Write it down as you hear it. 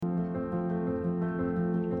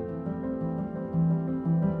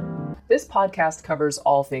This podcast covers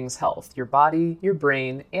all things health, your body, your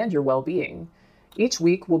brain, and your well-being. Each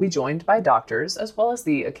week, we'll be joined by doctors, as well as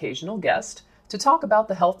the occasional guest, to talk about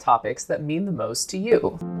the health topics that mean the most to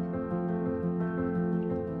you.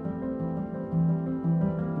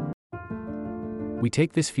 We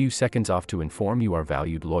take this few seconds off to inform you, our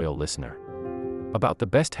valued loyal listener, about the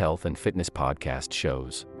best health and fitness podcast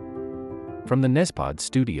shows from the Nespod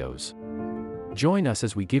studios. Join us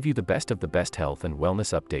as we give you the best of the best health and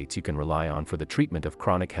wellness updates you can rely on for the treatment of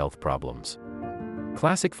chronic health problems.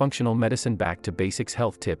 Classic functional medicine back to basics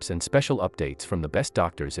health tips and special updates from the best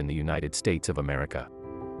doctors in the United States of America.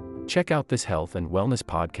 Check out this health and wellness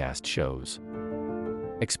podcast shows.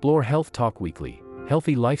 Explore Health Talk Weekly,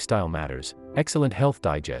 Healthy Lifestyle Matters, Excellent Health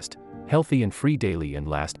Digest, Healthy and Free Daily, and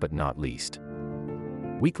last but not least,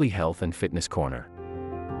 Weekly Health and Fitness Corner.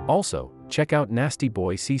 Also, check out Nasty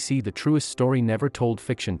Boy CC, the truest story never told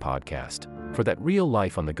fiction podcast, for that real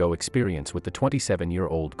life on the go experience with the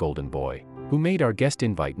 27-year-old golden boy, who made our guest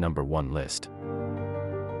invite #1 list.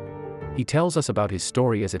 He tells us about his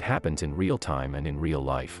story as it happens in real time and in real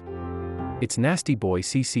life. It's Nasty Boy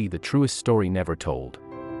CC, the truest story never told.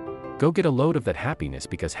 Go get a load of that happiness,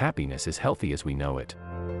 because happiness is healthy as we know it.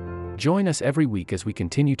 Join us every week as we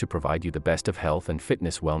continue to provide you the best of health and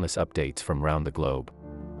fitness wellness updates from around the globe.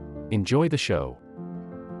 Enjoy the show.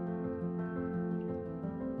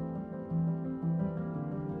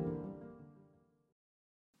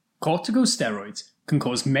 Corticosteroids can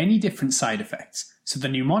cause many different side effects, so the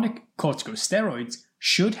mnemonic corticosteroids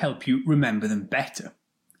should help you remember them better.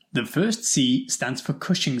 The first C stands for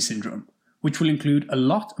Cushing syndrome, which will include a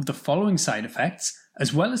lot of the following side effects,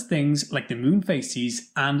 as well as things like the moon phases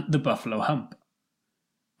and the buffalo hump.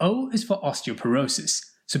 O is for osteoporosis,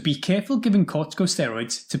 so be careful giving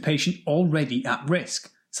corticosteroids to patients already at risk,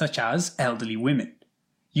 such as elderly women.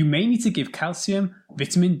 You may need to give calcium,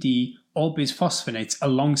 vitamin D, or bisphosphonates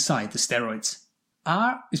alongside the steroids.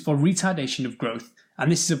 R is for retardation of growth, and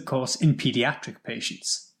this is of course in pediatric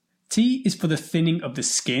patients. T is for the thinning of the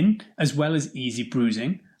skin, as well as easy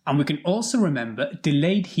bruising, and we can also remember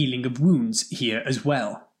delayed healing of wounds here as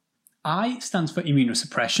well. I stands for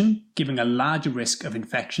immunosuppression, giving a larger risk of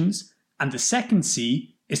infections, and the second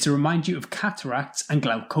C is to remind you of cataracts and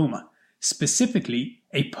glaucoma, specifically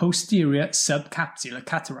a posterior subcapsular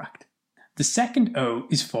cataract. The second O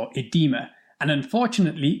is for edema, and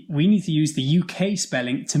unfortunately we need to use the UK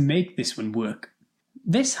spelling to make this one work.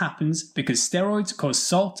 This happens because steroids cause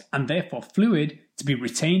salt and therefore fluid to be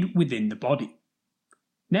retained within the body.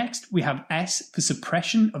 Next, we have S for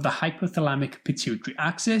suppression of the hypothalamic pituitary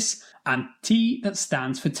axis, and T that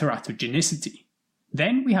stands for teratogenicity.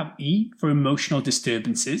 Then we have E for emotional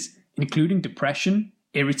disturbances, including depression,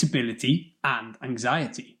 irritability, and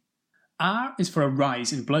anxiety. R is for a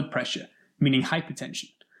rise in blood pressure, meaning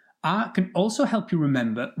hypertension. R can also help you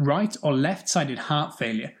remember right or left-sided heart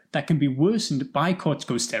failure that can be worsened by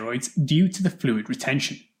corticosteroids due to the fluid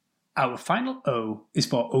retention. Our final O is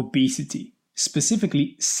for obesity,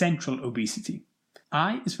 specifically central obesity.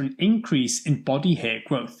 I is for an increase in body hair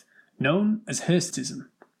growth, known as hirsutism.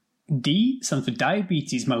 D stands for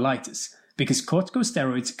diabetes mellitus, because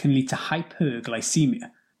corticosteroids can lead to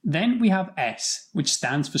hyperglycemia. Then we have S, which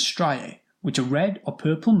stands for striae, which are red or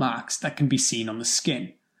purple marks that can be seen on the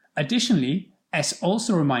skin. Additionally, S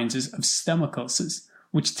also reminds us of stomach ulcers,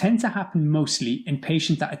 which tend to happen mostly in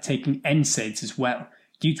patients that are taking NSAIDs as well,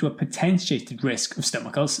 due to a potentiated risk of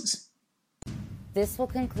stomach ulcers. This will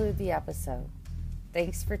conclude the episode.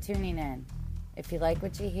 Thanks for tuning in. If you like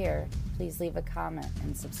what you hear, please leave a comment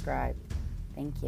and subscribe. Thank you.